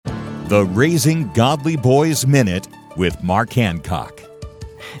The Raising Godly Boys Minute with Mark Hancock.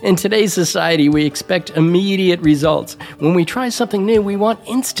 In today's society, we expect immediate results. When we try something new, we want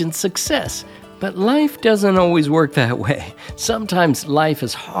instant success. But life doesn't always work that way. Sometimes life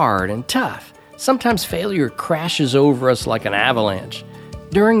is hard and tough. Sometimes failure crashes over us like an avalanche.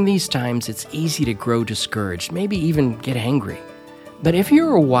 During these times, it's easy to grow discouraged, maybe even get angry. But if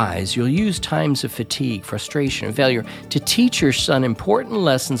you're wise, you'll use times of fatigue, frustration, and failure to teach your son important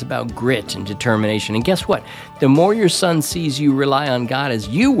lessons about grit and determination. And guess what? The more your son sees you rely on God as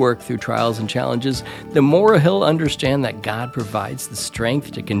you work through trials and challenges, the more he'll understand that God provides the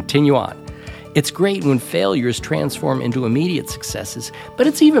strength to continue on. It's great when failures transform into immediate successes, but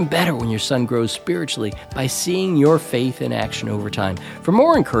it's even better when your son grows spiritually by seeing your faith in action over time. For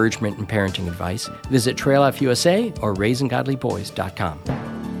more encouragement and parenting advice, visit Trail Life USA or RaisingGodlyBoys.com.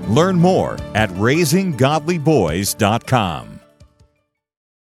 Learn more at RaisingGodlyBoys.com.